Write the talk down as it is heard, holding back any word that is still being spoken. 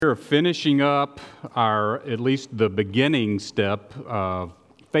We're finishing up at least the beginning step of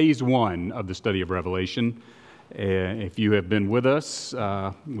phase one of the study of Revelation. If you have been with us,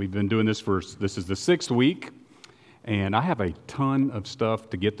 we've been doing this is the 6th week, and I have a ton of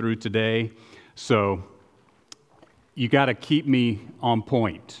stuff to get through today, so you got to keep me on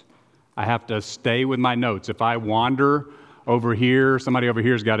point. I have to stay with my notes. If I wander over here, somebody over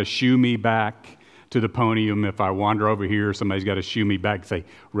here has got to shoo me back to the podium. If I wander over here, somebody's got to shoo me back and say,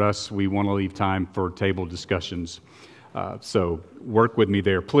 Russ, we want to leave time for table discussions. So work with me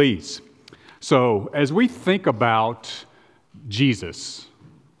there, please. So as we think about Jesus,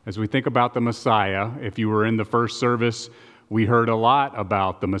 as we think about the Messiah, if you were in the first service, we heard a lot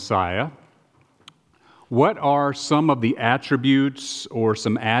about the Messiah. What are some of the attributes or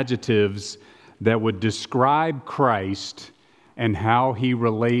some adjectives that would describe Christ and how he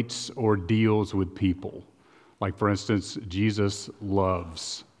relates or deals with people? Like, for instance, Jesus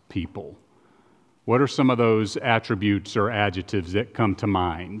loves people. What are some of those attributes or adjectives that come to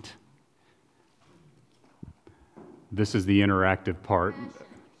mind? This is the interactive part.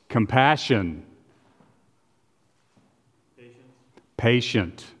 Compassion.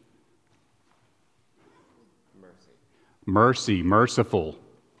 Patient. Mercy, merciful.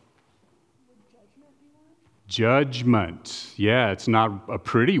 Judgment. Yeah, it's not a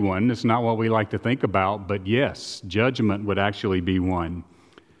pretty one. It's not what we like to think about, but yes, judgment would actually be one.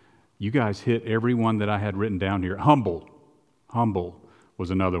 You guys hit every one that I had written down here. Humble. Humble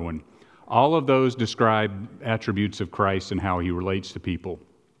was another one. All of those describe attributes of Christ and how he relates to people.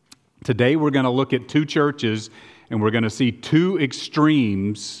 Today we're going to look at two churches, and we're going to see two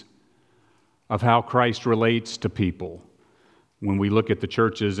extremes of how Christ relates to people when we look at the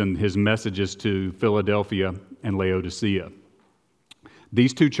churches and his messages to Philadelphia and Laodicea.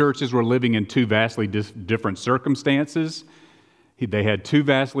 These two churches were living in two vastly different circumstances. They had two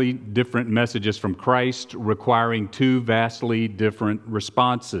vastly different messages from Christ, requiring two vastly different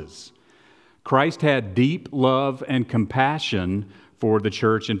responses. Christ had deep love and compassion for the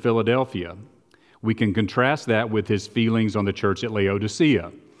church in Philadelphia. We can contrast that with his feelings on the church at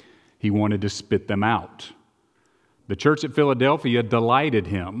Laodicea. He wanted to spit them out. The church at Philadelphia delighted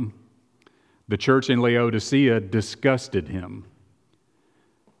him. The church in Laodicea disgusted him.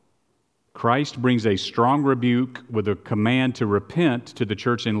 Christ brings a strong rebuke with a command to repent to the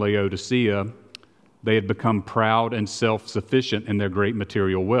church in Laodicea. They had become proud and self-sufficient in their great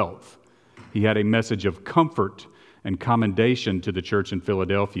material wealth. He had a message of comfort and commendation to the church in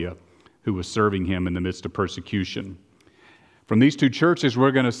Philadelphia, who was serving him in the midst of persecution. From these two churches,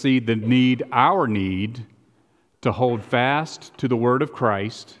 we're going to see our need to hold fast to the word of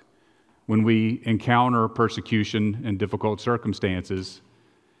Christ when we encounter persecution and difficult circumstances.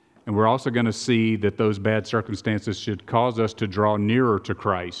 And we're also going to see that those bad circumstances should cause us to draw nearer to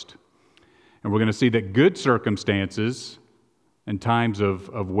Christ. And we're going to see that good circumstances and times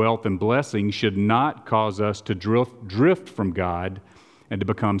of wealth and blessing should not cause us to drift from God and to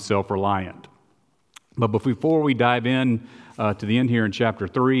become self-reliant. But before we dive in to the end here in chapter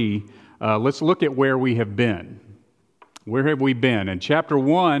 3, let's look at where we have been. Where have we been? In chapter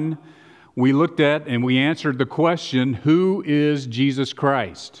 1, we looked at and we answered the question, who is Jesus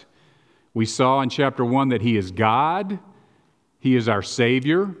Christ? We saw in chapter 1 that he is God, he is our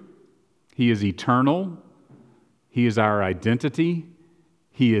Savior, he is eternal, he is our identity,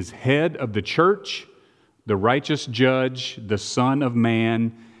 he is head of the church, the righteous judge, the Son of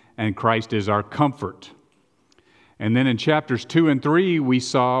Man, and Christ is our comfort. And then in chapters 2 and 3,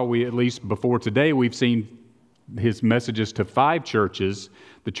 at least before today, we've seen his messages to 5 churches.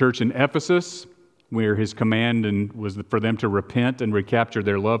 The church in Ephesus, where his command was for them to repent and recapture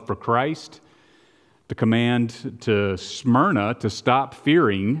their love for Christ. The command to Smyrna to stop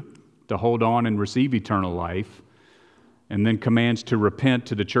fearing, to hold on and receive eternal life. And then commands to repent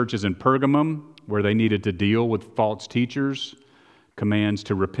to the churches in Pergamum, where they needed to deal with false teachers. Commands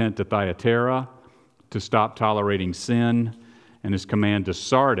to repent to Thyatira, to stop tolerating sin. And his command to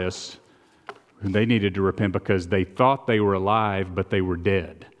Sardis, they needed to repent because they thought they were alive, but they were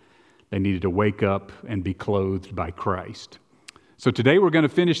dead. They needed to wake up and be clothed by Christ. So today we're going to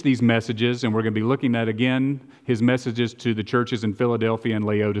finish these messages, and we're going to be looking at, again, his messages to the churches in Philadelphia and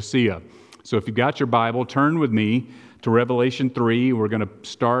Laodicea. So if you've got your Bible, turn with me to Revelation 3. We're going to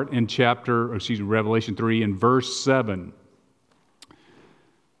start in Revelation 3 in verse 7.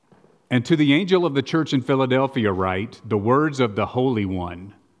 And to the angel of the church in Philadelphia write, the words of the Holy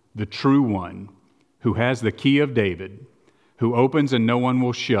One, the true one, who has the key of David, who opens and no one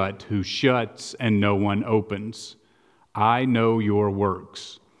will shut, who shuts and no one opens. I know your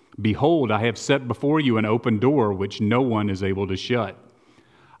works. Behold, I have set before you an open door which no one is able to shut.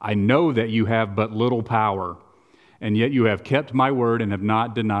 I know that you have but little power, and yet you have kept my word and have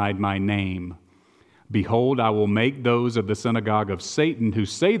not denied my name. Behold, I will make those of the synagogue of Satan who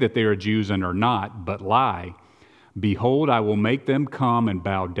say that they are Jews and are not, but lie. Behold, I will make them come and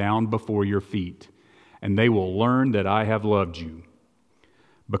bow down before your feet, and they will learn that I have loved you.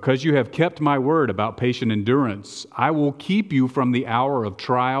 Because you have kept my word about patient endurance, I will keep you from the hour of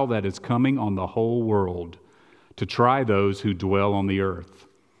trial that is coming on the whole world, to try those who dwell on the earth.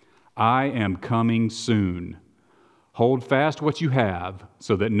 I am coming soon. Hold fast what you have,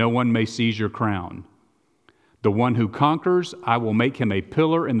 so that no one may seize your crown. The one who conquers, I will make him a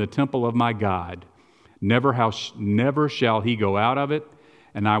pillar in the temple of my God. Never shall he go out of it,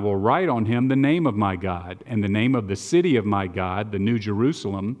 and I will write on him the name of my God, and the name of the city of my God, the New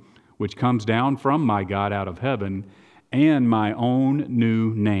Jerusalem, which comes down from my God out of heaven, and my own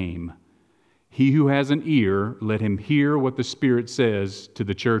new name. He who has an ear, let him hear what the Spirit says to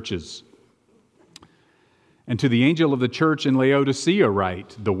the churches. And to the angel of the church in Laodicea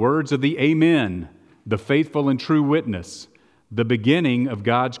write, the words of the Amen, the faithful and true witness, the beginning of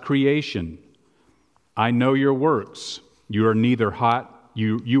God's creation. I know your works. You are neither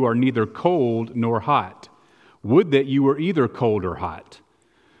cold nor hot. Would that you were either cold or hot.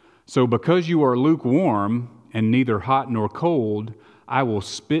 So because you are lukewarm and neither hot nor cold, I will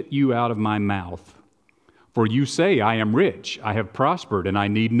spit you out of my mouth. For you say, I am rich, I have prospered, and I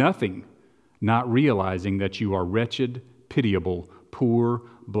need nothing, not realizing that you are wretched, pitiable, poor,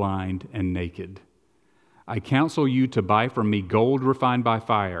 blind, and naked. I counsel you to buy from me gold refined by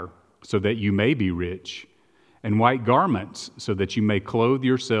fire, so that you may be rich, and white garments, so that you may clothe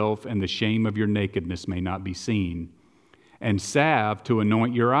yourself, and the shame of your nakedness may not be seen, and salve to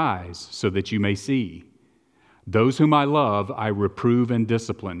anoint your eyes, so that you may see. Those whom I love, I reprove and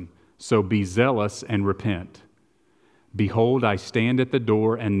discipline, so be zealous and repent. Behold, I stand at the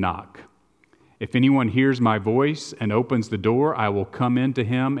door and knock. If anyone hears my voice and opens the door, I will come into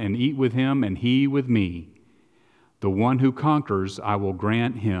him and eat with him, and he with me. The one who conquers, I will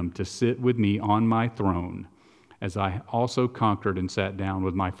grant him to sit with me on my throne, as I also conquered and sat down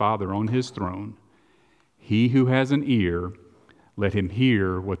with my Father on his throne. He who has an ear, let him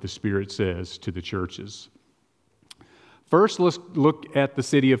hear what the Spirit says to the churches. First, let's look at the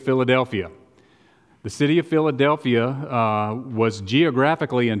city of Philadelphia. The city of Philadelphia was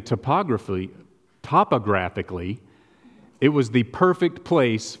geographically and topographically, it was the perfect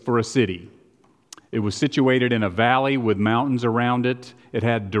place for a city. It was situated in a valley with mountains around it. It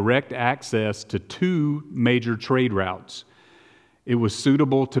had direct access to two major trade routes. It was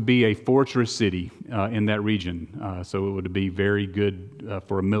suitable to be a fortress city in that region, so it would be very good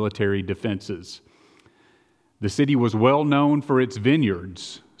for military defenses. The city was well known for its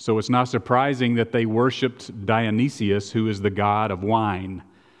vineyards, so it's not surprising that they worshiped Dionysius, who is the god of wine.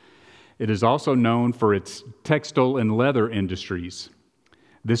 It is also known for its textile and leather industries.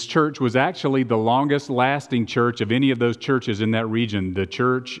 This church was actually the longest lasting church of any of those churches in that region. The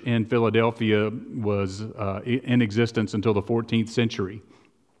church in Philadelphia was in existence until the 14th century.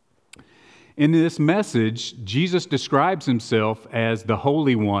 In this message, Jesus describes himself as the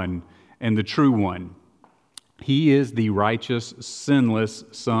Holy One and the True One. He is the righteous, sinless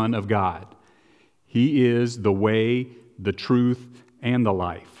Son of God. He is the way, the truth, and the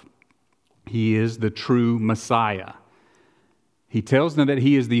life. He is the true Messiah. He tells them that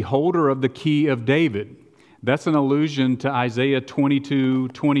he is the holder of the key of David. That's an allusion to Isaiah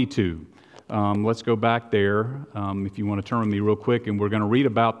 22:22. Let's go back there if you want to turn with me real quick, and we're going to read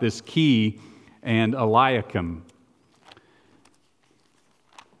about this key and Eliakim.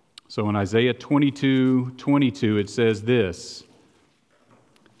 So in Isaiah 22:22, it says this,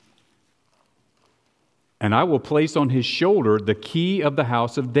 "And I will place on his shoulder the key of the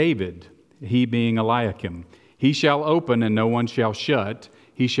house of David," he being Eliakim. "He shall open and no one shall shut.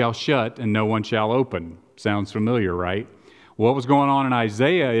 He shall shut and no one shall open." Sounds familiar, right? What was going on in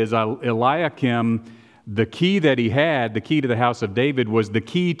Isaiah is Eliakim, the key that he had, the key to the house of David, was the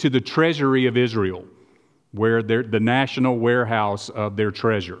key to the treasury of Israel, where the national warehouse of their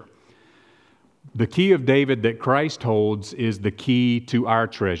treasure. The key of David that Christ holds is the key to our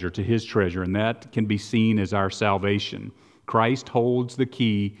treasure, to his treasure, and that can be seen as our salvation. Christ holds the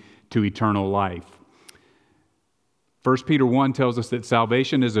key to eternal life. 1 Peter 1 tells us that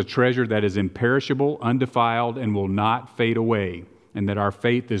salvation is a treasure that is imperishable, undefiled, and will not fade away, and that our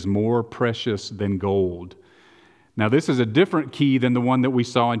faith is more precious than gold. Now, this is a different key than the one that we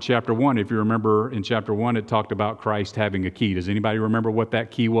saw in chapter 1. If you remember, in chapter 1, it talked about Christ having a key. Does anybody remember what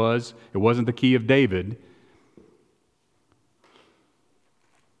that key was? It wasn't the key of David.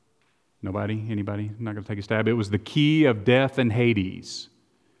 Nobody? Anybody? I'm not going to take a stab. It was the key of death and Hades.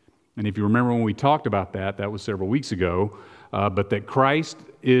 And if you remember when we talked about that, that was several weeks ago, but that Christ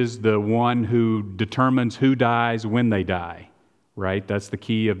is the one who determines who dies when they die, right? That's the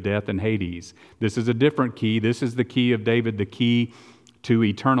key of death and Hades. This is a different key. This is the key of David, the key to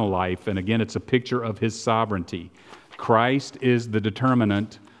eternal life. And again, it's a picture of his sovereignty. Christ is the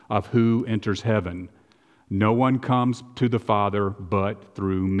determinant of who enters heaven. No one comes to the Father but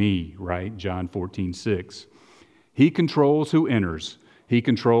through me, right? John 14:6. He controls who enters. He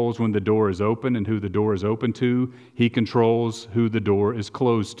controls when the door is open and who the door is open to. He controls who the door is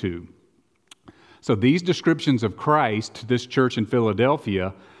closed to. So these descriptions of Christ to this church in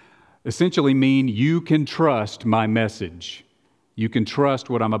Philadelphia essentially mean you can trust my message. You can trust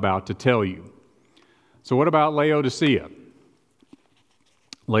what I'm about to tell you. So what about Laodicea?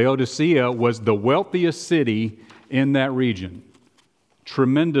 Laodicea was the wealthiest city in that region.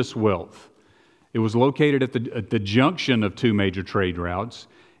 Tremendous wealth. It was located at the junction of two major trade routes.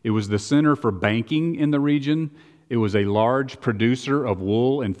 It was the center for banking in the region. It was a large producer of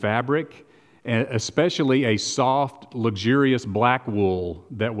wool and fabric, especially a soft, luxurious black wool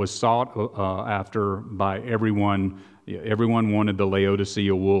that was sought after by everyone. Everyone wanted the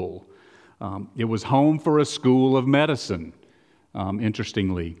Laodicea wool. It was home for a school of medicine,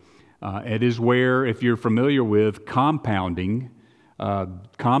 interestingly. It is where, if you're familiar with compounding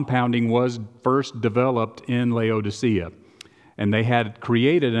was first developed in Laodicea. And they had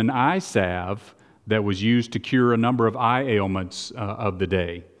created an eye salve that was used to cure a number of eye ailments of the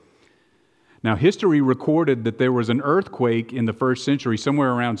day. Now, history recorded that there was an earthquake in the first century,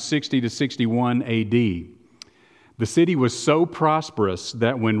 somewhere around 60 to 61 AD. The city was so prosperous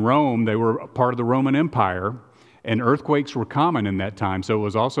that when Rome, they were part of the Roman Empire, and earthquakes were common in that time. So it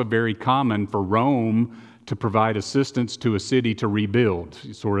was also very common for Rome to provide assistance to a city to rebuild,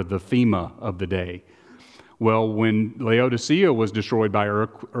 sort of the FEMA of the day. Well, when Laodicea was destroyed by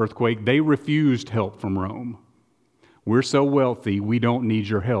earthquake, they refused help from Rome. We're so wealthy, we don't need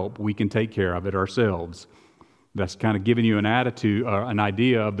your help. We can take care of it ourselves. That's kind of giving you an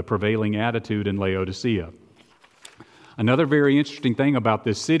idea of the prevailing attitude in Laodicea. Another very interesting thing about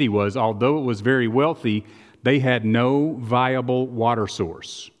this city was, although it was very wealthy, they had no viable water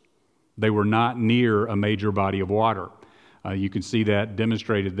source. They were not near a major body of water. You can see that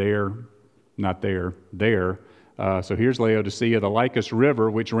demonstrated there, not there, there. So here's Laodicea, the Lycus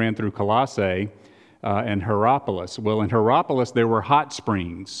River, which ran through Colossae and Hierapolis. Well, in Hierapolis, there were hot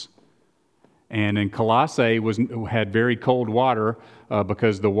springs. And in Colossae had very cold water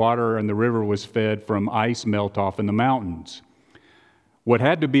because the water in the river was fed from ice melt-off in the mountains. What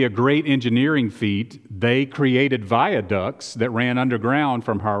had to be a great engineering feat, they created viaducts that ran underground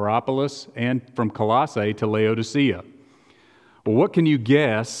from Hierapolis and from Colossae to Laodicea. Well, what can you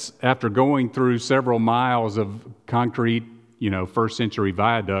guess after going through several miles of concrete, first century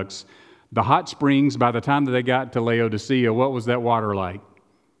viaducts? The hot springs, by the time that they got to Laodicea, what was that water like?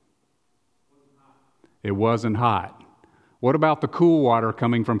 It wasn't hot. What about the cool water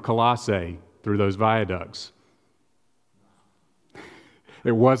coming from Colossae through those viaducts?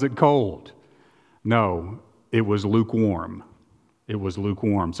 It wasn't cold. No, it was lukewarm. It was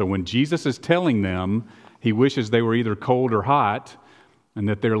lukewarm. So when Jesus is telling them he wishes they were either cold or hot and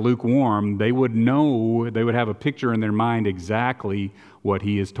that they're lukewarm, they would know, they would have a picture in their mind exactly what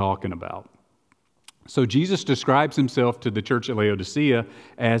he is talking about. So Jesus describes himself to the church at Laodicea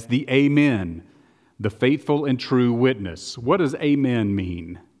as the Amen, the faithful and true witness. What does Amen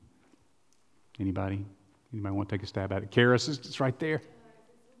mean? Anybody? Anybody want to take a stab at it? Karis, it's right there.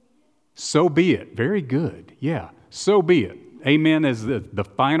 So be it. Very good. Yeah, so be it. Amen is the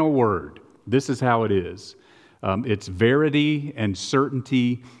final word. This is how it is. It's verity and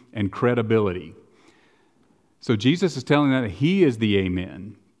certainty and credibility. So Jesus is telling that he is the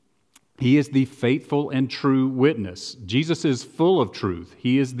Amen. He is the faithful and true witness. Jesus is full of truth.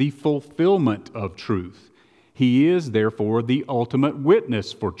 He is the fulfillment of truth. He is, therefore, the ultimate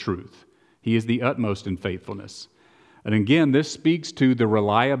witness for truth. He is the utmost in faithfulness. And again, this speaks to the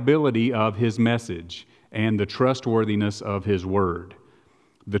reliability of his message and the trustworthiness of his word.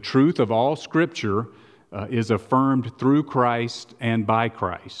 The truth of all Scripture is affirmed through Christ and by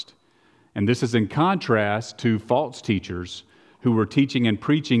Christ. And this is in contrast to false teachers who were teaching and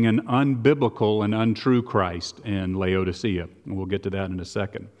preaching an unbiblical and untrue Christ in Laodicea. And we'll get to that in a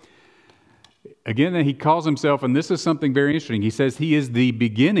second. Again, he calls himself, and this is something very interesting, he says he is the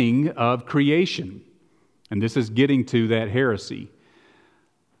beginning of creation. And this is getting to that heresy.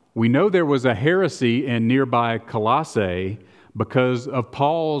 We know there was a heresy in nearby Colossae because of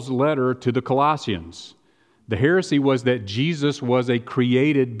Paul's letter to the Colossians. The heresy was that Jesus was a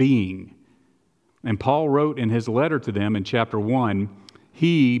created being. And Paul wrote in his letter to them in chapter 1,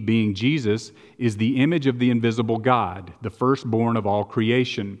 He, being Jesus, is the image of the invisible God, the firstborn of all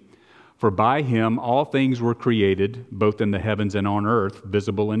creation. For by him all things were created, both in the heavens and on earth,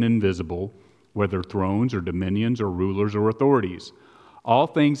 visible and invisible, whether thrones or dominions or rulers or authorities. All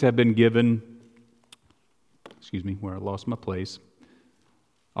things have been given, where I lost my place.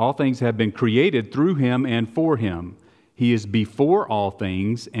 All things have been created through him and for him. He is before all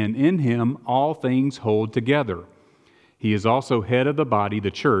things, and in him all things hold together. He is also head of the body,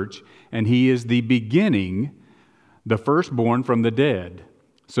 the church, and he is the beginning, the firstborn from the dead,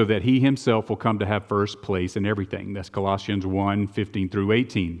 so that he himself will come to have first place in everything. That's Colossians 1, 15 through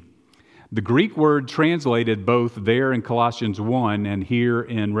 18. The Greek word translated both there in Colossians 1 and here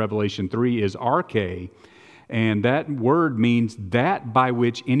in Revelation 3 is arche, and that word means that by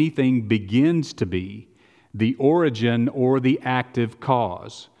which anything begins to be, the origin or the active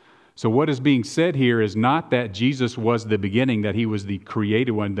cause. So what is being said here is not that Jesus was the beginning, that he was the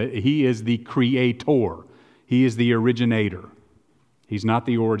created one, that he is the creator. He is the originator. He's not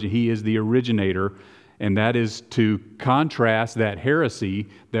the origin, he is the originator, and that is to contrast that heresy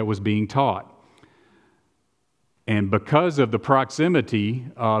that was being taught. And because of the proximity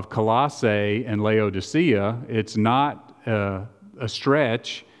of Colossae and Laodicea, it's not a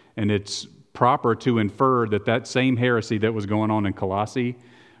stretch, and it's proper to infer that that same heresy that was going on in Colossae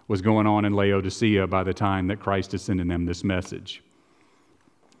was going on in Laodicea by the time that Christ is sending them this message.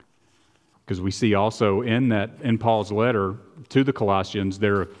 Because we see also in Paul's letter to the Colossians,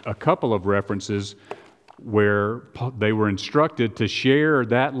 there are a couple of references where they were instructed to share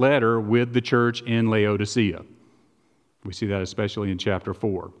that letter with the church in Laodicea. We see that especially in chapter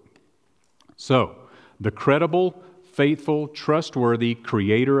 4. So, the credible, faithful, trustworthy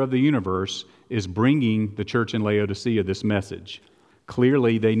creator of the universe is bringing the church in Laodicea this message.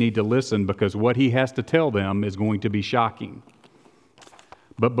 Clearly, they need to listen because what he has to tell them is going to be shocking.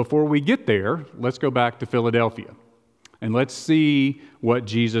 But before we get there, let's go back to Philadelphia and let's see what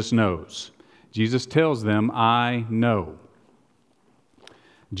Jesus knows. Jesus tells them, I know.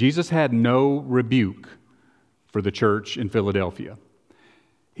 Jesus had no rebuke for the church in Philadelphia.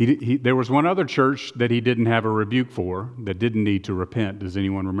 There was one other church that he didn't have a rebuke for, that didn't need to repent. Does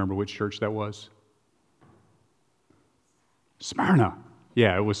anyone remember which church that was? Smyrna.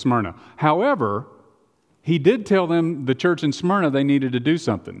 Yeah, it was Smyrna. However, he did tell them, the church in Smyrna, they needed to do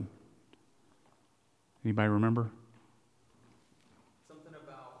something. Anybody remember? Something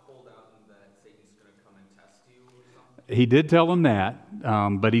about hold out and that Satan's going to come and test you or something? He did tell them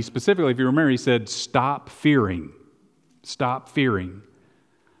that, but he specifically, if you remember, he said, stop fearing. Stop fearing.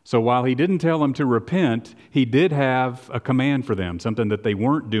 So while he didn't tell them to repent, he did have a command for them, something that they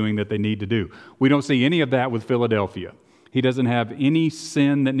weren't doing that they need to do. We don't see any of that with Philadelphia. He doesn't have any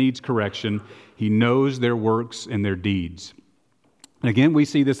sin that needs correction. He knows their works and their deeds. And again, we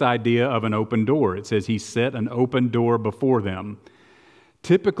see this idea of an open door. It says he set an open door before them.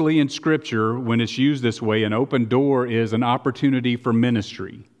 Typically in Scripture, when it's used this way, an open door is an opportunity for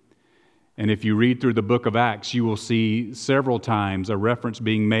ministry. And if you read through the book of Acts, you will see several times a reference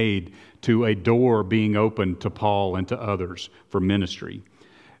being made to a door being opened to Paul and to others for ministry.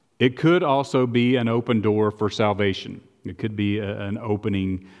 It could also be an open door for salvation. It could be an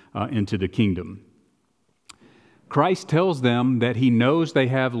opening into the kingdom. Christ tells them that he knows they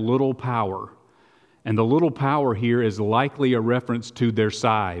have little power. And the little power here is likely a reference to their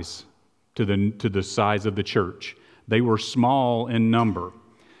size, to the size of the church. They were small in number.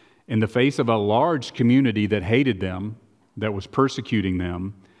 In the face of a large community that hated them, that was persecuting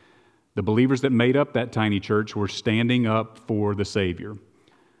them, the believers that made up that tiny church were standing up for the Savior.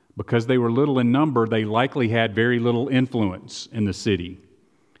 Because they were little in number, they likely had very little influence in the city.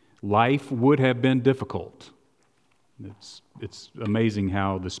 Life would have been difficult. It's amazing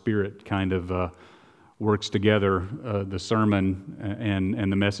how the Spirit kind of works together, the sermon and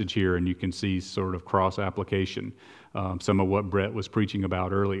the message here, and you can see sort of cross-application. Some of what Brett was preaching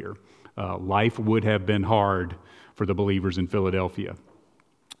about earlier. Life would have been hard for the believers in Philadelphia.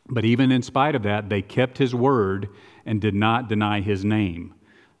 But even in spite of that, they kept his word and did not deny his name.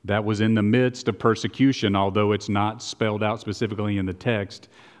 That was in the midst of persecution, although it's not spelled out specifically in the text.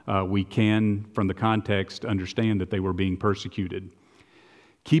 We can, from the context, understand that they were being persecuted.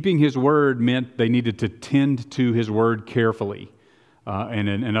 Keeping his word meant they needed to tend to his word carefully. And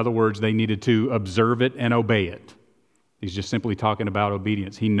in other words, they needed to observe it and obey it. He's just simply talking about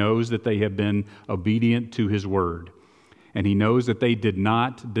obedience. He knows that they have been obedient to his word. And he knows that they did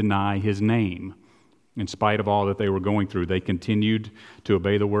not deny his name. In spite of all that they were going through, they continued to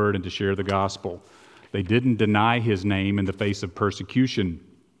obey the word and to share the gospel. They didn't deny his name in the face of persecution.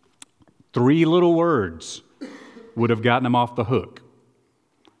 3 little words would have gotten them off the hook.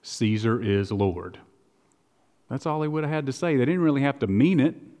 Caesar is Lord. That's all they would have had to say. They didn't really have to mean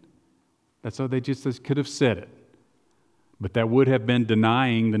it. That's all they just could have said it. But that would have been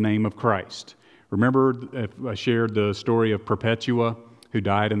denying the name of Christ. Remember, I shared the story of Perpetua, who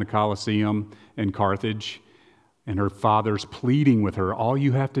died in the Colosseum in Carthage, and her father's pleading with her, all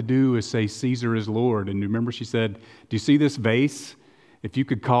you have to do is say Caesar is Lord. And remember she said, do you see this vase? If you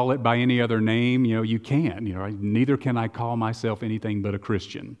could call it by any other name, you can. Neither can I call myself anything but a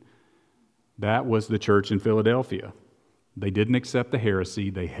Christian. That was the church in Philadelphia. They didn't accept the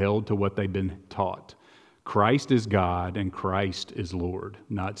heresy. They held to what they'd been taught. Christ is God and Christ is Lord,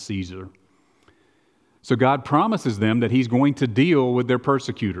 not Caesar. So God promises them that He's going to deal with their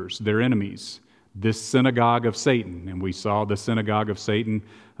persecutors, their enemies, this synagogue of Satan. And we saw the synagogue of Satan,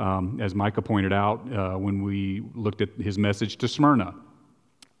 as Micah pointed out, when we looked at his message to Smyrna.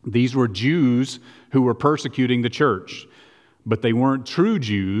 These were Jews who were persecuting the church, but they weren't true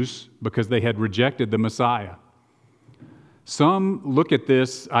Jews because they had rejected the Messiah. Some look at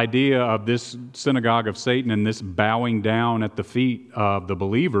this idea of this synagogue of Satan and this bowing down at the feet of the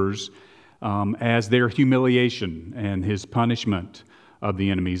believers as their humiliation and his punishment of the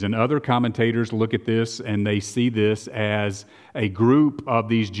enemies. And other commentators look at this and they see this as a group of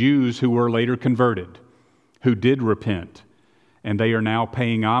these Jews who were later converted, who did repent, and they are now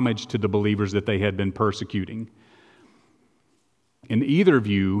paying homage to the believers that they had been persecuting. In either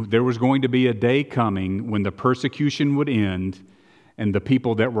view, there was going to be a day coming when the persecution would end and the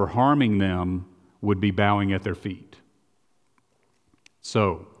people that were harming them would be bowing at their feet.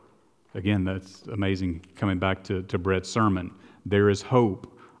 So, again, that's amazing coming back to Brett's sermon. There is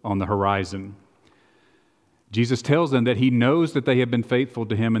hope on the horizon. Jesus tells them that He knows that they have been faithful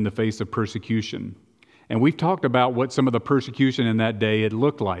to Him in the face of persecution. And we've talked about what some of the persecution in that day had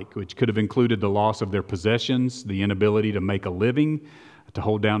looked like, which could have included the loss of their possessions, the inability to make a living, to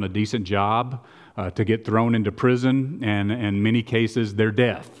hold down a decent job, to get thrown into prison, and in many cases, their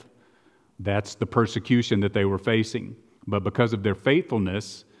death. That's the persecution that they were facing. But because of their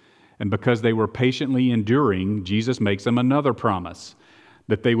faithfulness and because they were patiently enduring, Jesus makes them another promise,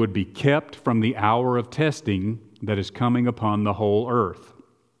 that they would be kept from the hour of testing that is coming upon the whole earth.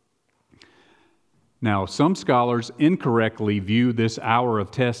 Now, some scholars incorrectly view this hour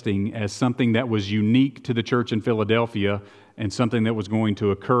of testing as something that was unique to the church in Philadelphia and something that was going to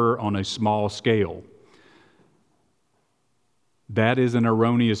occur on a small scale. That is an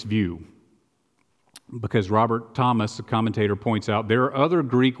erroneous view, because Robert Thomas, a commentator, points out there are other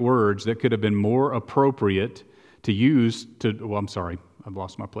Greek words that could have been more appropriate to use to, I've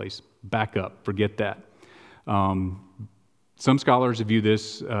lost my place. Back up, forget that. Some scholars view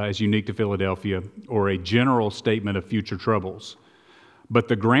this as unique to Philadelphia or a general statement of future troubles. But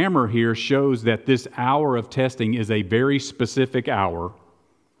the grammar here shows that this hour of testing is a very specific hour.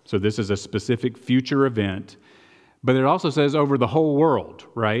 So this is a specific future event. But it also says over the whole world,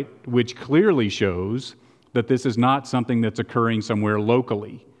 right? Which clearly shows that this is not something that's occurring somewhere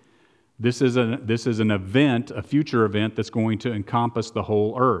locally. This is an event, a future event that's going to encompass the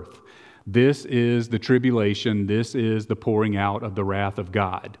whole earth. This is the tribulation. This is the pouring out of the wrath of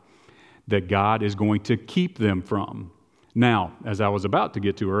God that God is going to keep them from. Now, as I was about to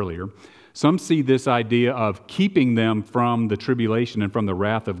get to earlier, some see this idea of keeping them from the tribulation and from the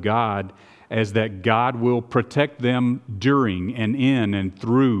wrath of God as that God will protect them during and in and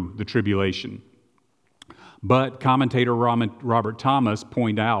through the tribulation. But commentator Robert Thomas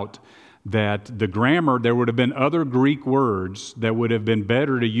point out that the grammar, there would have been other Greek words that would have been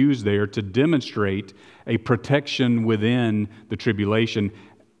better to use there to demonstrate a protection within the tribulation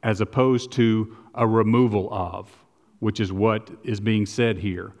as opposed to a removal of, which is what is being said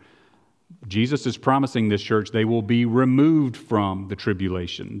here. Jesus is promising this church they will be removed from the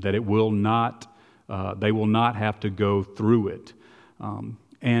tribulation, that it will not, they will not have to go through it.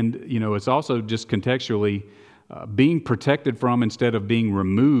 And it's also just contextually being protected from instead of being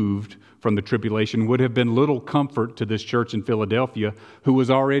removed from the tribulation would have been little comfort to this church in Philadelphia who was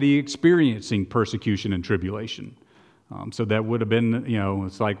already experiencing persecution and tribulation. So that would have been,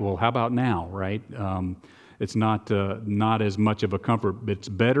 it's like, well, how about now, right? It's not as much of a comfort, but it's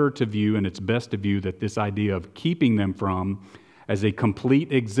better to view and it's best to view that this idea of keeping them from as a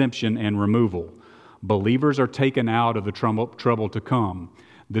complete exemption and removal. Believers are taken out of the trouble to come.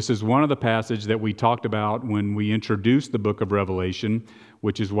 This is one of the passages that we talked about when we introduced the book of Revelation,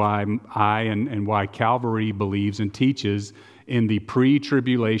 which is why I and why Calvary believes and teaches in the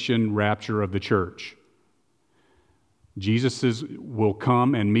pre-tribulation rapture of the church. Jesus will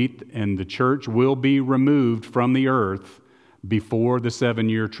come and meet, and the church will be removed from the earth before the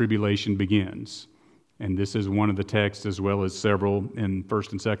 7-year tribulation begins. And this is one of the texts, as well as several in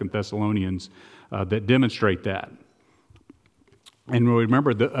 1st and 2nd Thessalonians, that demonstrate that. And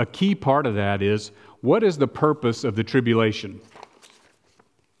remember, a key part of that is, what is the purpose of the tribulation?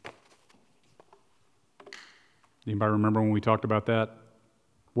 Anybody remember when we talked about that?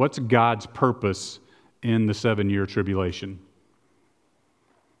 What's God's purpose in the 7-year tribulation?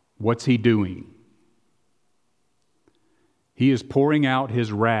 What's He doing? He is pouring out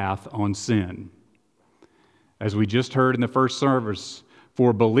His wrath on sin. As we just heard in the first service,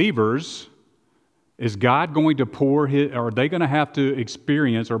 for believers, is God going to pour His, are they going to have to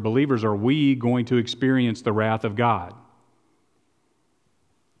experience, or believers, are we going to experience the wrath of God?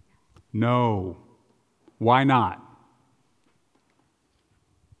 No. Why not?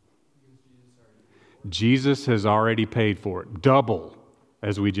 Jesus has already paid for it. Double,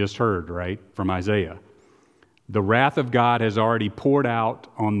 as we just heard, right, from Isaiah. The wrath of God has already poured out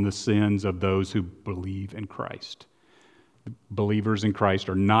on the sins of those who believe in Christ. Believers in Christ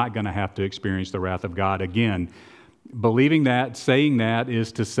are not going to have to experience the wrath of God again. Believing that, saying that,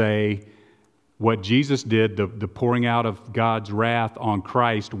 is to say what Jesus did, the pouring out of God's wrath on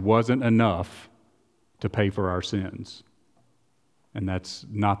Christ, wasn't enough to pay for our sins. And that's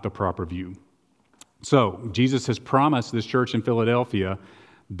not the proper view. So, Jesus has promised this church in Philadelphia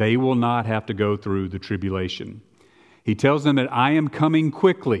they will not have to go through the tribulation. He tells them that I am coming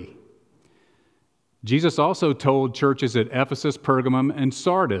quickly. Jesus also told churches at Ephesus, Pergamum, and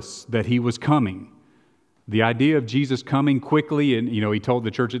Sardis that He was coming. The idea of Jesus coming quickly, and He told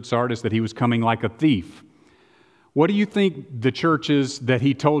the church at Sardis that He was coming like a thief. What do you think the churches that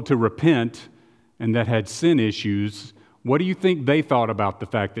He told to repent and that had sin issues, what do you think they thought about the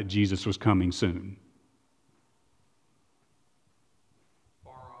fact that Jesus was coming soon?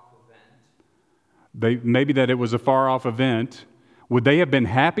 Maybe that it was a far-off event. Would they have been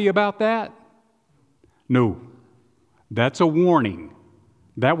happy about that? No. That's a warning.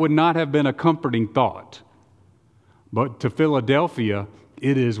 That would not have been a comforting thought. But to Philadelphia,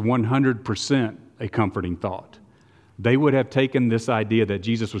 it is 100% a comforting thought. They would have taken this idea that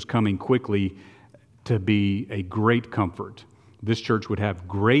Jesus was coming quickly to be a great comfort. This church would have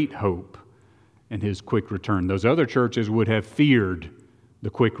great hope in His quick return. Those other churches would have feared the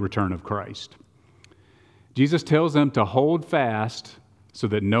quick return of Christ. Jesus tells them to hold fast so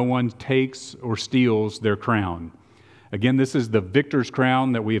that no one takes or steals their crown. Again, this is the victor's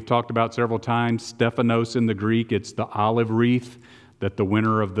crown that we have talked about several times. Stephanos in the Greek, it's the olive wreath that the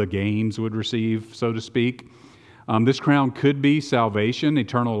winner of the games would receive, so to speak. This crown could be salvation,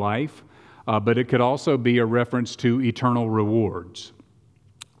 eternal life, but it could also be a reference to eternal rewards.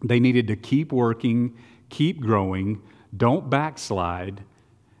 They needed to keep working, keep growing, don't backslide,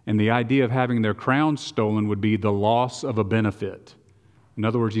 and the idea of having their crown stolen would be the loss of a benefit. In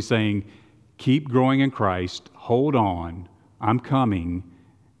other words, He's saying, keep growing in Christ, hold on, I'm coming,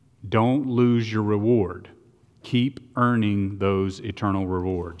 don't lose your reward. Keep earning those eternal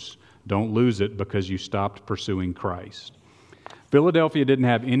rewards. Don't lose it because you stopped pursuing Christ. Philadelphia didn't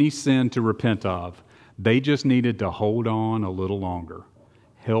have any sin to repent of. They just needed to hold on a little longer.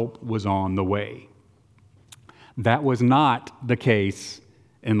 Help was on the way. That was not the case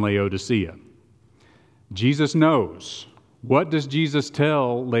in Laodicea. Jesus knows. What does Jesus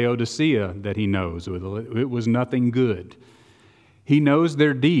tell Laodicea that He knows? It was nothing good. He knows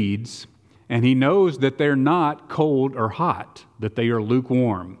their deeds, and He knows that they're not cold or hot, that they are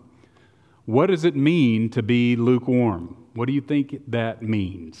lukewarm. What does it mean to be lukewarm? What do you think that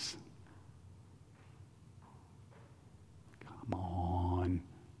means? Come on.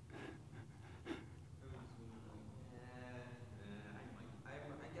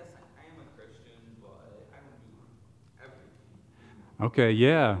 Okay,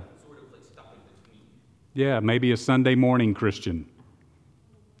 yeah. Sort of like stuck in between. Yeah, maybe a Sunday morning Christian.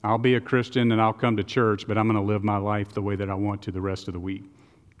 I'll be a Christian and I'll come to church, but I'm going to live my life the way that I want to the rest of the week.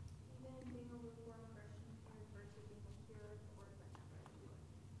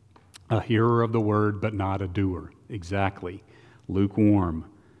 A hearer of the word, but not a doer. Exactly. Lukewarm.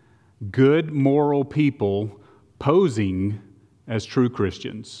 Good moral people posing as true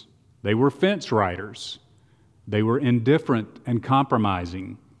Christians. They were fence riders. They were indifferent and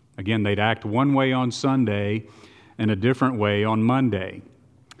compromising. Again, they'd act one way on Sunday and a different way on Monday.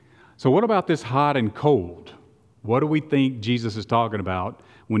 So what about this hot and cold? What do we think Jesus is talking about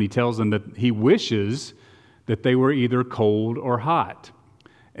when He tells them that He wishes that they were either cold or hot?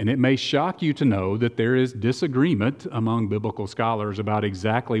 And it may shock you to know that there is disagreement among biblical scholars about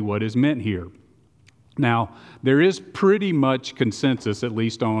exactly what is meant here. Now, there is pretty much consensus, at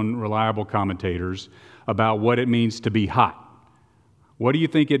least on reliable commentators, about what it means to be hot. What do you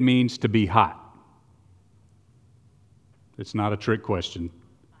think it means to be hot? It's not a trick question.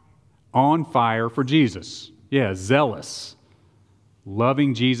 On fire for Jesus. Yeah, zealous.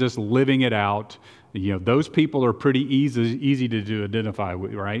 Loving Jesus, living it out. Those people are pretty easy to identify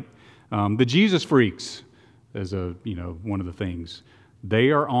with, right? The Jesus freaks, as one of the things.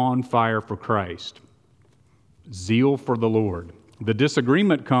 They are on fire for Christ. Zeal for the Lord. The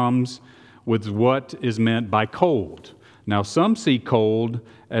disagreement comes with what is meant by cold. Now, some see cold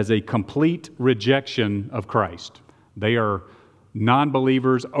as a complete rejection of Christ. They are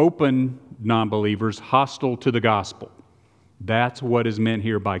non-believers, open non-believers, hostile to the gospel. That's what is meant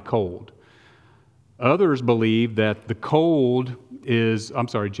here by cold. Others believe that the cold is... I'm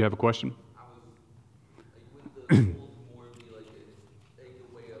sorry, did you have a question? I was would the cold more be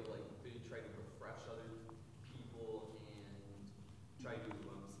a way of maybe trying to refresh other people and try to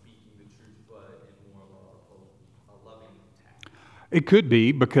speaking the truth, but in more of a loving attack? It could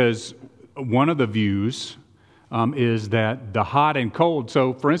be, because one of the views is that the hot and cold...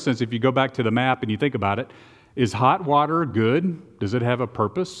 So, for instance, if you go back to the map and you think about it, is hot water good? Does it have a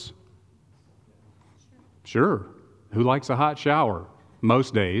purpose? Sure. Who likes a hot shower?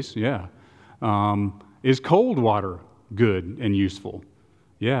 Most days, yeah. Is cold water good and useful?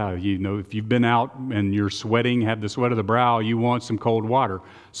 Yeah, if you've been out and you're sweating, have the sweat of the brow, you want some cold water.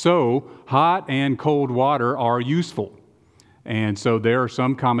 So, hot and cold water are useful. And so there are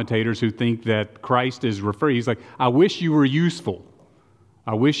some commentators who think that Christ is referring, he's like, I wish you were useful.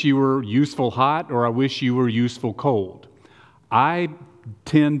 I wish you were useful hot, or I wish you were useful cold. I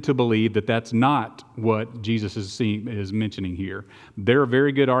tend to believe that that's not what Jesus is mentioning here. There are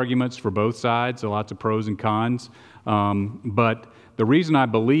very good arguments for both sides, lots of pros and cons. But the reason I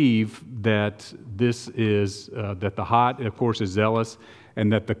believe that this is, that the hot, of course, is zealous,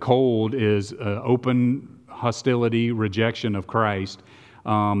 and that the cold is open hostility, rejection of Christ,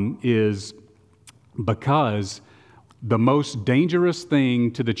 is because the most dangerous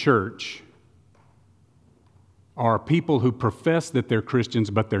thing to the church are people who profess that they're Christians,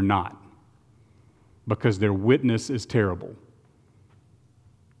 but they're not, because their witness is terrible.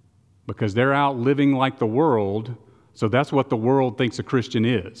 Because they're out living like the world, so that's what the world thinks a Christian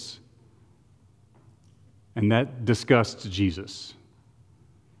is. And that disgusts Jesus.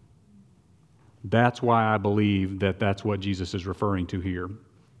 That's why I believe that that's what Jesus is referring to here.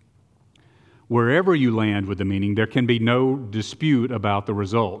 Wherever you land with the meaning, there can be no dispute about the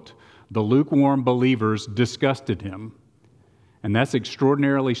result. The lukewarm believers disgusted him. And that's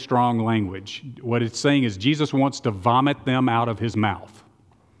extraordinarily strong language. What it's saying is Jesus wants to vomit them out of his mouth.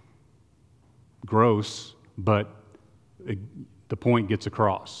 Gross, but the point gets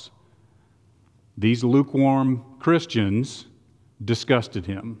across. These lukewarm Christians disgusted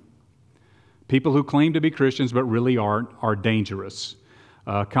him. People who claim to be Christians but really aren't are dangerous.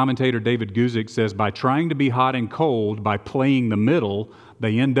 Commentator David Guzik says, by trying to be hot and cold, by playing the middle,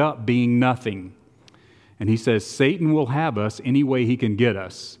 they end up being nothing. And he says, Satan will have us any way he can get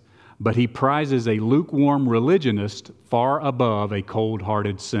us, but he prizes a lukewarm religionist far above a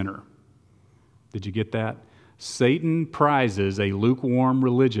cold-hearted sinner. Did you get that? Satan prizes a lukewarm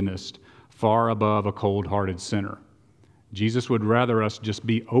religionist far above a cold-hearted sinner. Jesus would rather us just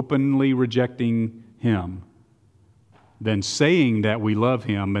be openly rejecting him than saying that we love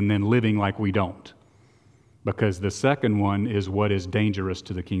him and then living like we don't. Because the second one is what is dangerous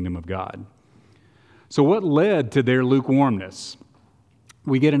to the kingdom of God. So what led to their lukewarmness?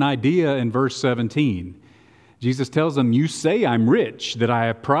 We get an idea in verse 17. Jesus tells them, you say I'm rich, that I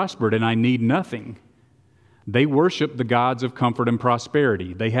have prospered and I need nothing. They worship the gods of comfort and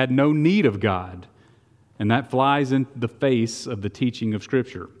prosperity. They had no need of God. And that flies in the face of the teaching of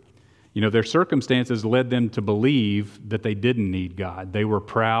Scripture. Their circumstances led them to believe that they didn't need God. They were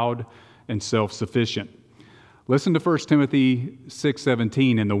proud and self-sufficient. Listen to 1 Timothy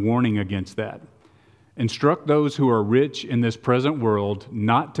 6:17 and the warning against that. Instruct those who are rich in this present world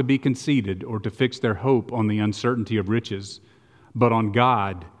not to be conceited or to fix their hope on the uncertainty of riches, but on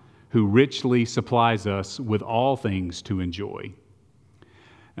God, who richly supplies us with all things to enjoy.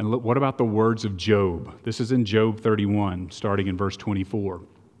 And look, what about the words of Job? This is in Job 31, starting in verse 24.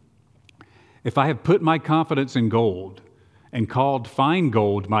 If I have put my confidence in gold and called fine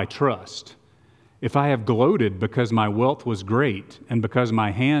gold my trust, if I have gloated because my wealth was great and because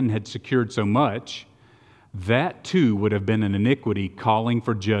my hand had secured so much, that too would have been an iniquity calling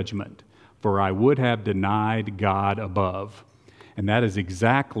for judgment, for I would have denied God above. And that is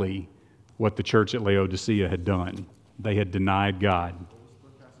exactly what the church at Laodicea had done. They had denied God.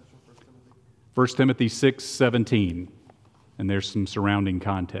 1 Timothy 6:17. And there's some surrounding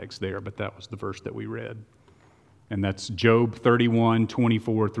context there, but that was the verse that we read. And that's Job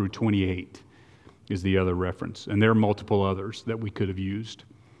 31:24 through 28. is the other reference. And there are multiple others that we could have used.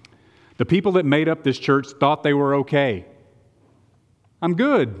 The people that made up this church thought they were okay. I'm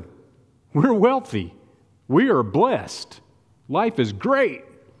good. We're wealthy. We are blessed. Life is great.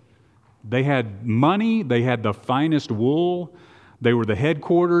 They had money. They had the finest wool. They were the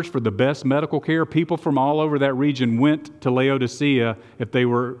headquarters for the best medical care. People from all over that region went to Laodicea if they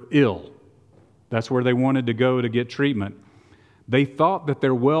were ill. That's where they wanted to go to get treatment. They thought that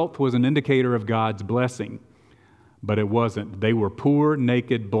their wealth was an indicator of God's blessing, but it wasn't. They were poor,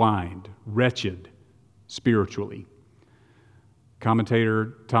 naked, blind, wretched spiritually.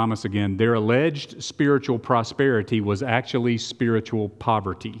 Commentator Thomas again, their alleged spiritual prosperity was actually spiritual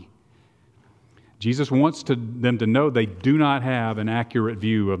poverty. Jesus wants them to know they do not have an accurate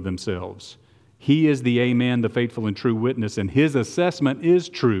view of themselves. He is the Amen, the faithful and true witness, and His assessment is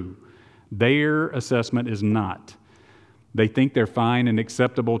true. Their assessment is not. They think they're fine and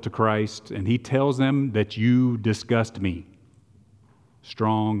acceptable to Christ, and He tells them that you disgust me.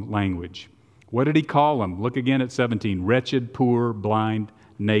 Strong language. What did He call them? Look again at 17. Wretched, poor, blind,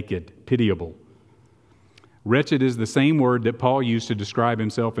 naked, pitiable. Wretched is the same word that Paul used to describe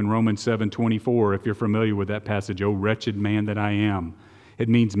himself in Romans 7:24, if you're familiar with that passage. Oh, wretched man that I am. It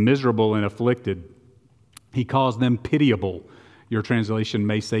means miserable and afflicted. He calls them pitiable. Your translation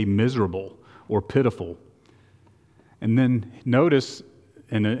may say miserable or pitiful. And then notice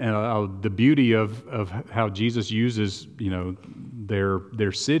the beauty of how Jesus uses,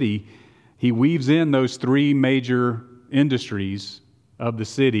 their city. He weaves in those three major industries of the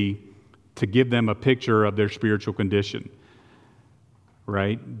city to give them a picture of their spiritual condition.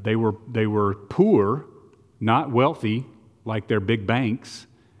 Right? They were poor, not wealthy like their big banks.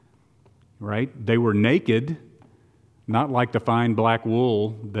 Right? They were naked, not like the fine black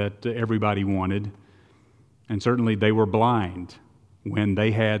wool that everybody wanted. And certainly they were blind when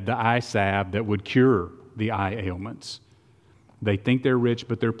they had the eye salve that would cure the eye ailments. They think they're rich,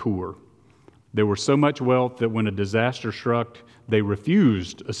 but they're poor. There was so much wealth that when a disaster struck, they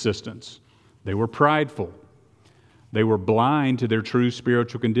refused assistance. They were prideful. They were blind to their true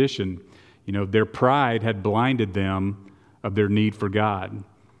spiritual condition. Their pride had blinded them of their need for God.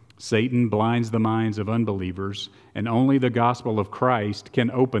 Satan blinds the minds of unbelievers, and only the gospel of Christ can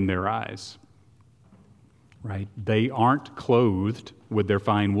open their eyes. Right? They aren't clothed with their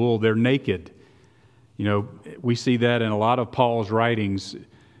fine wool. They're naked. We see that in a lot of Paul's writings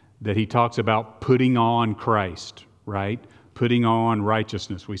that he talks about putting on Christ, right? Putting on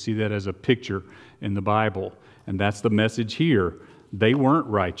righteousness. We see that as a picture in the Bible. And that's the message here. They weren't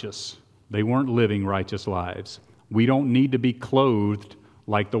righteous. They weren't living righteous lives. We don't need to be clothed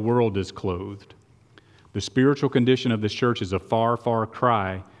like the world is clothed. The spiritual condition of this church is a far, far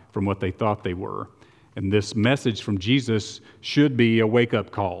cry from what they thought they were. And this message from Jesus should be a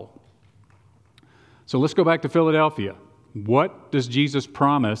wake-up call. So let's go back to Philadelphia. What does Jesus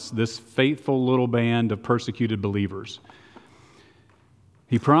promise this faithful little band of persecuted believers?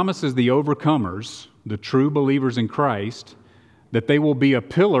 He promises the overcomers, the true believers in Christ, that they will be a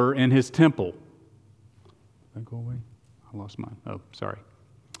pillar in His temple. Did that go away? I lost mine. Oh, sorry.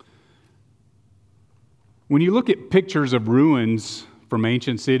 When you look at pictures of ruins from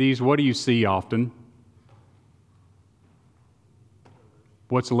ancient cities, what do you see often?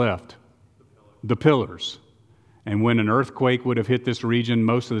 What's left? The pillars. And when an earthquake would have hit this region,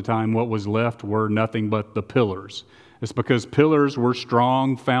 most of the time what was left were nothing but the pillars. It's because pillars were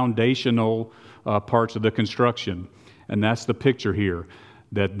strong foundational parts of the construction. And that's the picture here,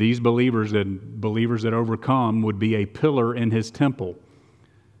 that these believers that overcome would be a pillar in His temple.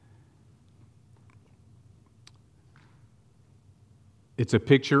 It's a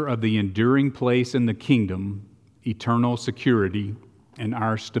picture of the enduring place in the kingdom, eternal security, and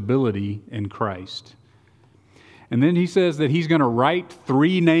our stability in Christ. And then he says that He's going to write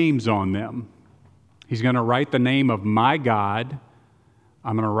 3 names on them. He's going to write the name of my God.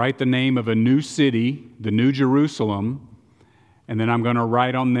 I'm going to write the name of a new city, the New Jerusalem. And then I'm going to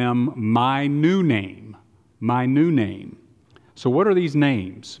write on them my new name. My new name. So what are these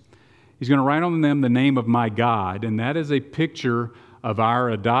names? He's going to write on them the name of my God, and that is a picture of our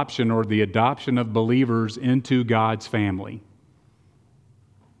adoption or the adoption of believers into God's family.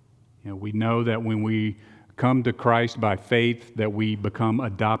 We know that when we come to Christ by faith, that we become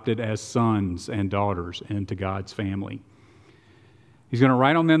adopted as sons and daughters into God's family. He's going to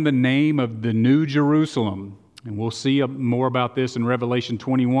write on them the name of the New Jerusalem. And we'll see more about this in Revelation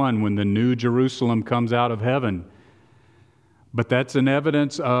 21 when the New Jerusalem comes out of heaven. But that's an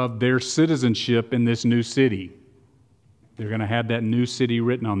evidence of their citizenship in this new city. They're going to have that new city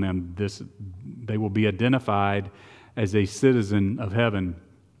written on them. They will be identified as a citizen of heaven.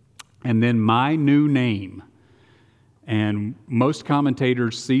 and then my new name. And most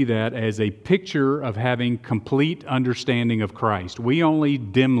commentators see that as a picture of having complete understanding of Christ. We only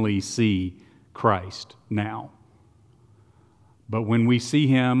dimly see Christ now. But when we see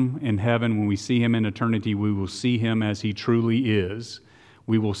him in heaven, when we see him in eternity, we will see him as he truly is.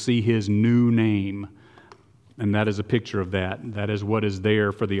 We will see his new name. And that is a picture of that. That is what is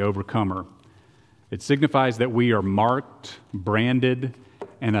there for the overcomer. It signifies that we are marked, branded,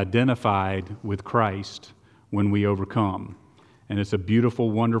 and identified with Christ when we overcome. And it's a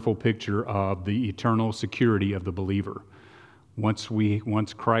beautiful, wonderful picture of the eternal security of the believer.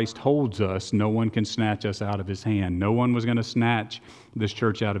 Once Christ holds us, no one can snatch us out of his hand. No one was going to snatch this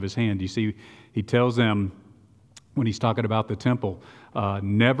church out of his hand. You see, he tells them when he's talking about the temple,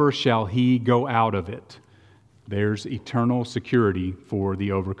 never shall he go out of it. There's eternal security for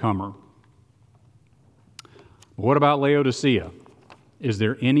the overcomer. What about Laodicea? Is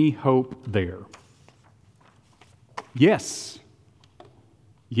there any hope there? Yes.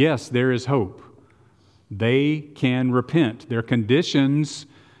 Yes, there is hope. They can repent. Their conditions,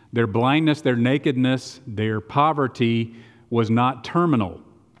 their blindness, their nakedness, their poverty was not terminal.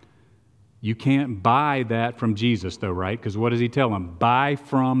 You can't buy that from Jesus, though, right? Because what does he tell them? Buy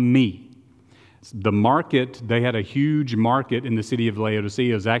from me. The market, they had a huge market in the city of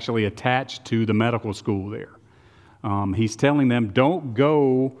Laodicea. It was actually attached to the medical school there. He's telling them,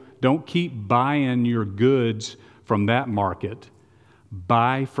 don't keep buying your goods from that market.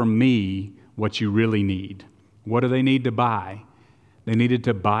 Buy from me what you really need. What do they need to buy? They needed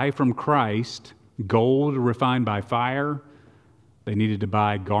to buy from Christ gold refined by fire. They needed to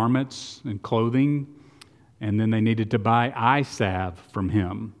buy garments and clothing. And then they needed to buy eye salve from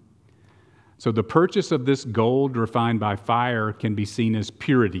him. So the purchase of this gold refined by fire can be seen as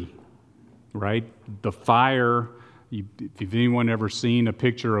purity, right? The fire, if anyone ever seen a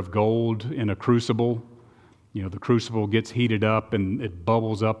picture of gold in a crucible, the crucible gets heated up and it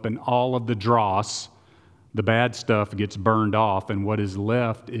bubbles up and all of the dross, the bad stuff gets burned off, and what is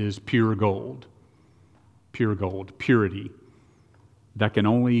left is pure gold. Pure gold, purity. That can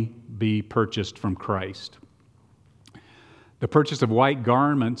only be purchased from Christ. The purchase of white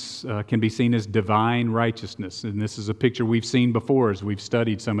garments can be seen as divine righteousness. And this is a picture we've seen before as we've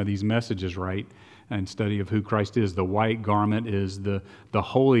studied some of these messages, right? And study of who Christ is. The white garment is the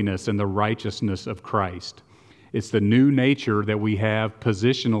holiness and the righteousness of Christ. It's the new nature that we have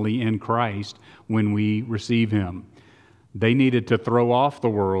positionally in Christ when we receive him. They needed to throw off the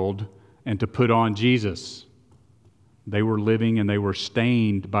world and to put on Jesus. They were living and they were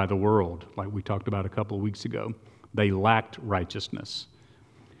stained by the world, like we talked about a couple of weeks ago. They lacked righteousness.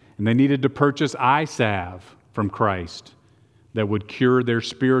 And they needed to purchase eye salve from Christ that would cure their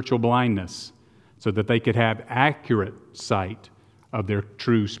spiritual blindness so that they could have accurate sight of their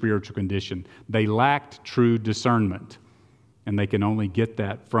true spiritual condition. They lacked true discernment, and they can only get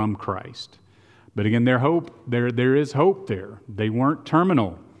that from Christ. But again, there is hope there. They weren't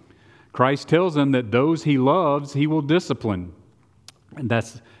terminal. Christ tells them that those he loves, he will discipline. And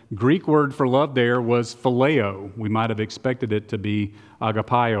that's Greek word for love there was phileo. We might have expected it to be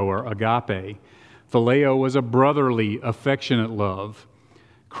agapio or agape. Phileo was a brotherly, affectionate love.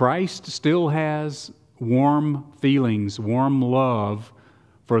 Christ still has warm feelings, warm love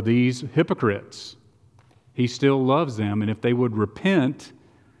for these hypocrites. He still loves them, and if they would repent,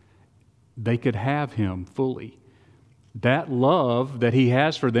 they could have him fully. That love that he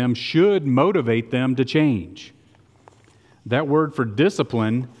has for them should motivate them to change. That word for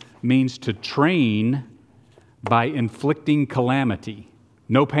discipline means to train by inflicting calamity.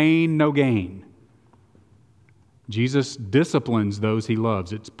 No pain, no gain. Jesus disciplines those he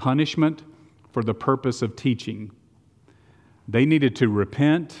loves. It's punishment for the purpose of teaching. They needed to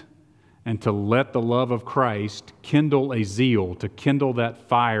repent and to let the love of Christ kindle a zeal, to kindle that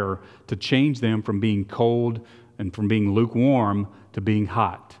fire, to change them from being cold and from being lukewarm to being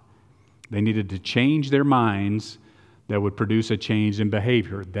hot. They needed to change their minds that would produce a change in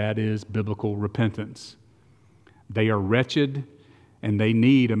behavior. That is biblical repentance. They are wretched and they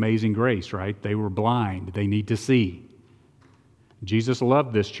need amazing grace, right? They were blind. They need to see. Jesus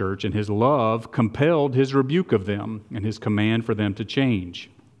loved this church, and his love compelled his rebuke of them and his command for them to change.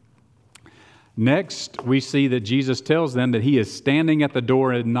 Next, we see that Jesus tells them that he is standing at the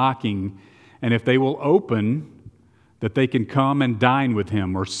door and knocking, and if they will open, that they can come and dine with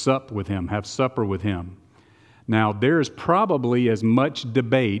him or sup with him, have supper with him. Now, there is probably as much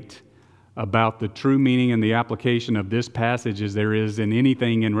debate about the true meaning and the application of this passage as there is in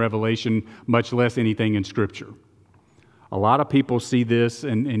anything in Revelation, much less anything in Scripture. A lot of people see this,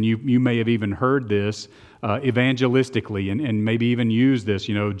 and you may have even heard this, evangelistically and maybe even use this.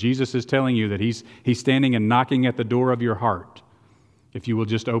 Jesus is telling you that he's standing and knocking at the door of your heart if you will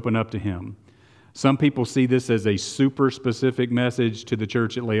just open up to him. Some people see this as a super specific message to the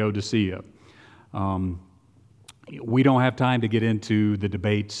church at Laodicea. We don't have time to get into the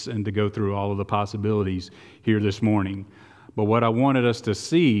debates and to go through all of the possibilities here this morning. But what I wanted us to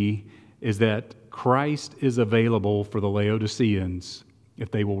see is that Christ is available for the Laodiceans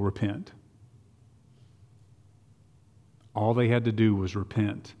if they will repent. All they had to do was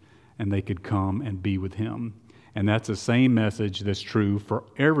repent, and they could come and be with him. And that's the same message that's true for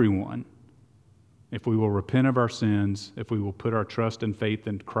everyone. If we will repent of our sins, if we will put our trust and faith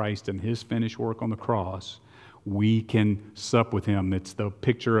in Christ and his finished work on the cross, we can sup with him. It's the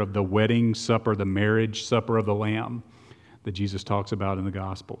picture of the wedding supper, the marriage supper of the Lamb that Jesus talks about in the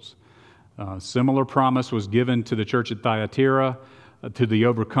Gospels. Similar promise was given to the church at Thyatira, to the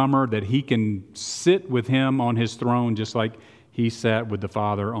overcomer, that he can sit with him on his throne just like he sat with the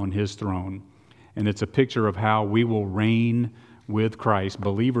Father on his throne. And it's a picture of how we will reign with Christ.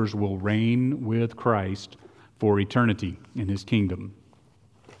 Believers will reign with Christ for eternity in his kingdom.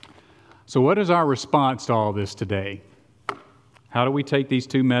 So what is our response to all this today? How do we take these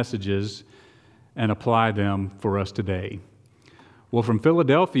two messages and apply them for us today? Well, from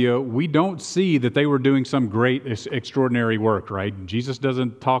Philadelphia, we don't see that they were doing some great, extraordinary work, right? Jesus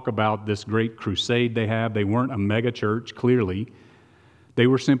doesn't talk about this great crusade they have. They weren't a mega church, clearly. They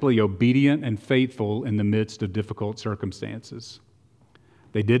were simply obedient and faithful in the midst of difficult circumstances.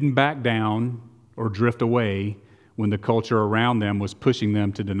 They didn't back down or drift away when the culture around them was pushing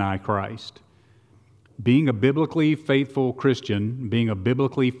them to deny Christ. Being a biblically faithful Christian, being a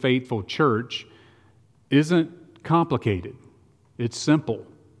biblically faithful church, isn't complicated. It's simple,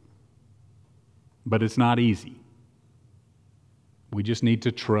 but it's not easy. We just need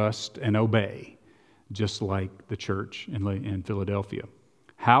to trust and obey, just like the church in Philadelphia.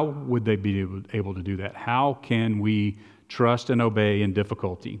 How would they be able to do that? How can we trust and obey in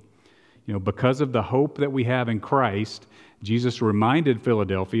difficulty? Because of the hope that we have in Christ, Jesus reminded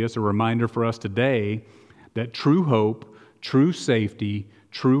Philadelphia, it's a reminder for us today, that true hope, true safety,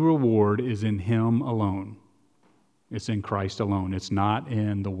 true reward is in him alone. It's in Christ alone. It's not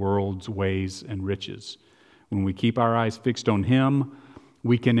in the world's ways and riches. When we keep our eyes fixed on him,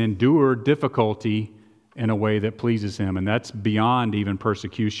 we can endure difficulty in a way that pleases him, and that's beyond even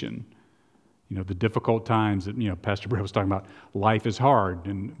persecution. The difficult times that, Pastor Brett was talking about, life is hard,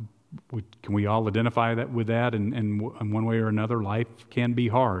 and can we all identify that with that? And in one way or another, life can be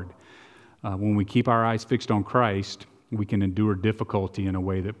hard. When we keep our eyes fixed on Christ, we can endure difficulty in a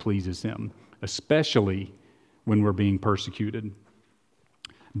way that pleases him, especially when we're being persecuted.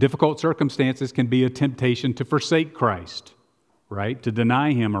 Difficult circumstances can be a temptation to forsake Christ, right? To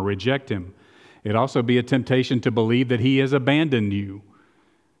deny him or reject him. It'd also be a temptation to believe that he has abandoned you.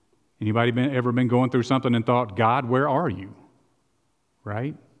 Anybody ever been going through something and thought, God, where are you?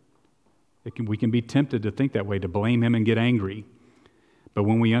 Right? We can be tempted to think that way, to blame him and get angry. But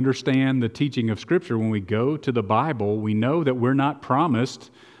when we understand the teaching of Scripture, when we go to the Bible, we know that we're not promised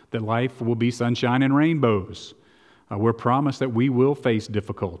that life will be sunshine and rainbows. We're promised that we will face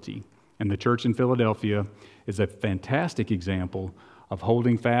difficulty. And the church in Philadelphia is a fantastic example of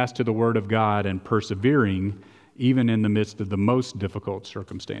holding fast to the Word of God and persevering even in the midst of the most difficult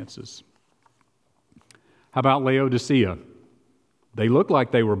circumstances. How about Laodicea? They looked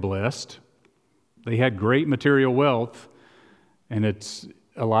like they were blessed. They had great material wealth, and it's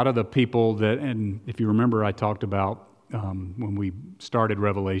a lot of the people that, and if you remember, I talked about when we started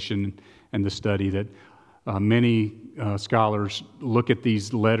Revelation and the study that many scholars look at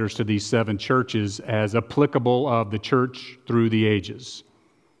these letters to these seven churches as applicable of the church through the ages.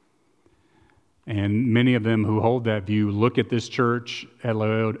 And many of them who hold that view look at this church at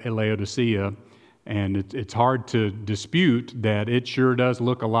Laodicea, and it's hard to dispute that it sure does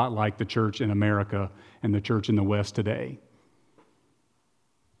look a lot like the church in America and the church in the West today.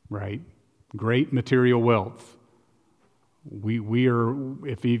 Right? Great material wealth. We are,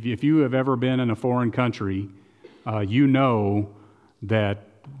 if you have ever been in a foreign country, you know that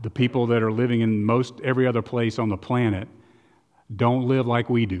the people that are living in most every other place on the planet don't live like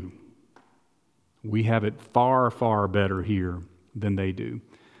we do. We have it far, far better here than they do.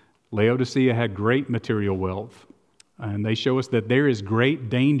 Laodicea had great material wealth, and they show us that there is great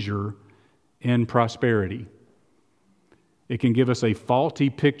danger in prosperity. It can give us a faulty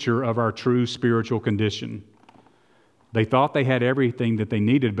picture of our true spiritual condition. They thought they had everything that they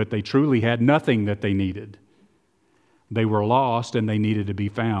needed, but they truly had nothing that they needed. They were lost and they needed to be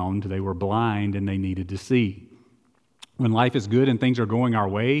found. They were blind and they needed to see. When life is good and things are going our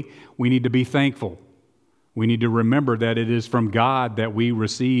way, we need to be thankful. We need to remember that it is from God that we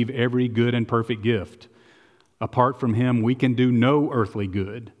receive every good and perfect gift. Apart from Him, we can do no earthly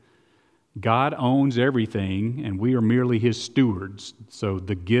good. God owns everything, and we are merely His stewards. So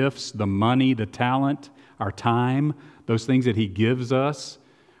the gifts, the money, the talent, our time, those things that He gives us,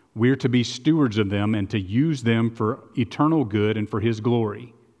 we're to be stewards of them and to use them for eternal good and for His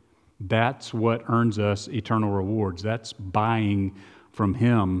glory. That's what earns us eternal rewards. That's buying from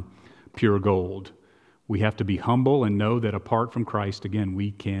Him pure gold. We have to be humble and know that apart from Christ, again,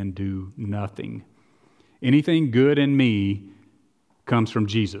 we can do nothing. Anything good in me comes from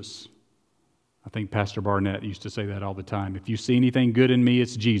Jesus. I think Pastor Barnett used to say that all the time. If you see anything good in me,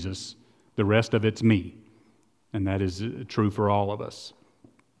 it's Jesus. The rest of it's me. And that is true for all of us.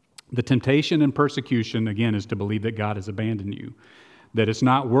 The temptation and persecution, again, is to believe that God has abandoned you, that it's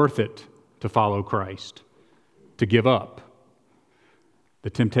not worth it to follow Christ, to give up. The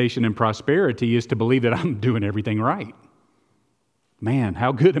temptation and prosperity is to believe that I'm doing everything right. Man,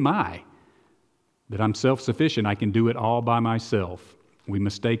 how good am I? That I'm self-sufficient. I can do it all by myself. We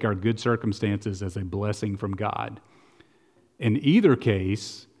mistake our good circumstances as a blessing from God. In either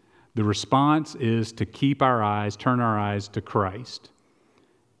case, the response is to turn our eyes to Christ.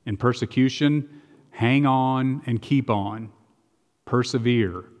 In persecution, hang on and keep on.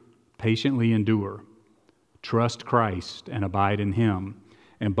 Persevere, patiently endure. Trust Christ and abide in Him.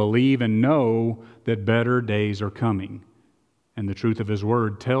 And believe and know that better days are coming. And the truth of His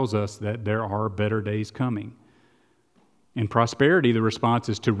Word tells us that there are better days coming. In prosperity, the response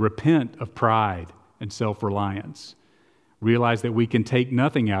is to repent of pride and self-reliance. Realize that we can take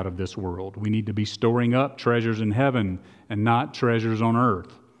nothing out of this world. We need to be storing up treasures in heaven and not treasures on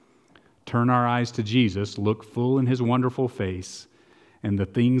earth. Turn our eyes to Jesus, look full in His wonderful face, and the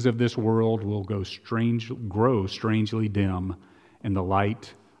things of this world will grow strangely dim in the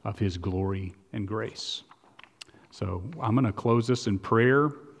light of His glory and grace. So I'm going to close this in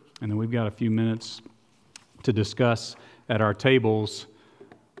prayer, and then we've got a few minutes to discuss at our tables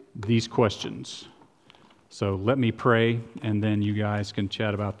these questions. So let me pray, and then you guys can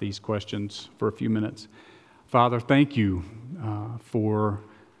chat about these questions for a few minutes. Father, thank you for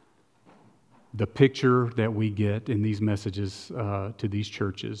the picture that we get in these messages to these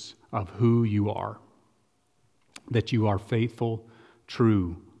churches of who you are, that you are faithful,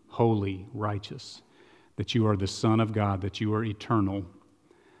 true, holy, righteous, that you are the Son of God, that you are eternal,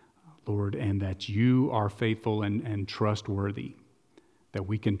 Lord, and that you are faithful and trustworthy, that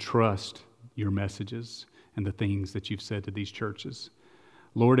we can trust your messages and the things that you've said to these churches.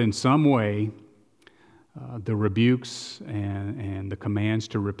 Lord, in some way, the rebukes and the commands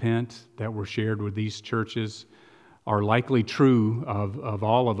to repent that were shared with these churches are likely true of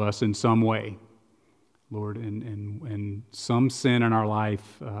all of us in some way, Lord, and some sin in our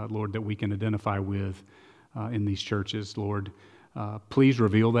life, Lord, that we can identify with in these churches, Lord. Please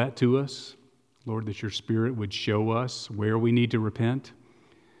reveal that to us, Lord, that your Spirit would show us where we need to repent.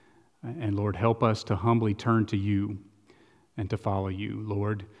 And Lord, help us to humbly turn to you and to follow you,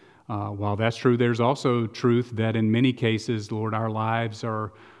 Lord. While that's true, there's also truth that in many cases, Lord, our lives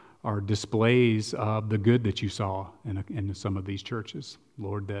are displays of the good that you saw in some of these churches,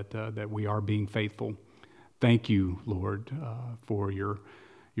 Lord, that we are being faithful. Thank you, Lord, for your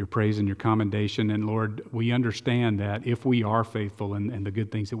praise and your commendation. And Lord, we understand that if we are faithful and the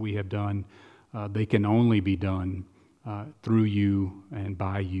good things that we have done, they can only be done through you and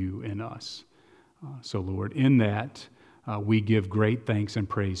by you in us. So Lord, in that, we give great thanks and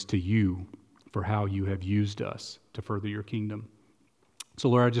praise to you for how you have used us to further your kingdom. So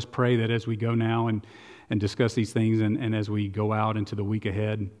Lord, I just pray that as we go now and discuss these things and as we go out into the week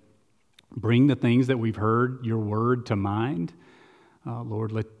ahead, bring the things that we've heard, your word, to mind.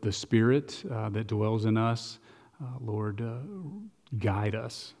 Lord, let the Spirit that dwells in us, Lord, guide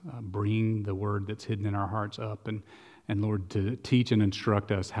us. Bring the word that's hidden in our hearts up and Lord, to teach and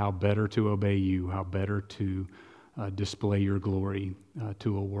instruct us how better to obey you, how better to display your glory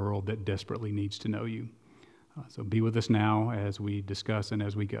to a world that desperately needs to know you. So be with us now as we discuss and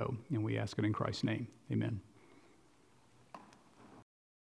as we go. And we ask it in Christ's name. Amen.